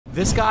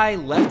This guy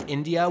left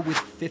India with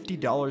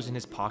 $50 in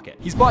his pocket.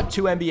 He's bought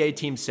 2 NBA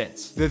teams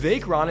since.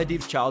 Vivek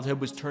Ranadive's childhood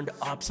was turned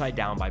upside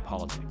down by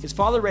politics. His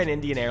father ran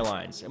Indian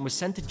Airlines and was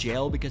sent to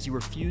jail because he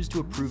refused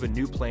to approve a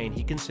new plane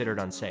he considered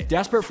unsafe.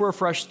 Desperate for a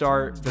fresh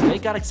start,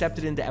 Vivek got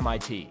accepted into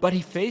MIT, but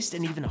he faced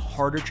an even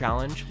harder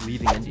challenge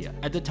leaving India.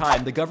 At the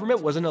time, the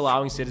government wasn't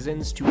allowing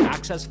citizens to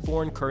access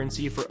foreign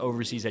currency for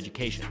overseas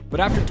education. But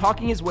after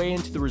talking his way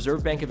into the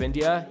Reserve Bank of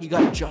India, he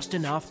got just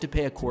enough to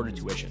pay a quarter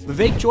tuition.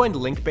 Vivek joined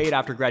Linkbait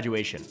after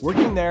graduation.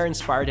 Working there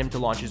inspired him to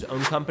launch his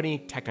own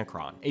company,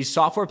 Technicron, a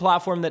software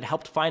platform that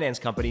helped finance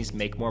companies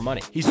make more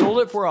money. He sold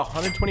it for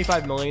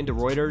 $125 million to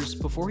Reuters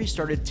before he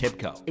started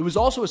Tibco. It was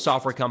also a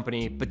software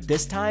company, but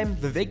this time,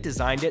 Vivek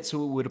designed it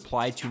so it would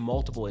apply to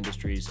multiple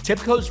industries.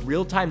 Tibco's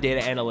real-time data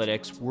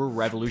analytics were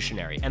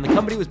revolutionary, and the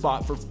company was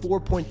bought for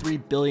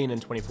 $4.3 billion in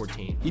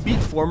 2014. He beat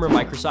former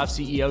Microsoft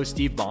CEO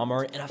Steve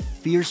Ballmer in a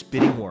fierce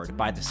bidding war to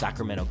buy the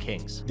Sacramento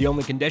Kings. The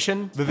only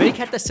condition? Vivek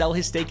had to sell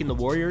his stake in the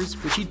Warriors,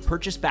 which he'd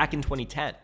purchased back in 2010.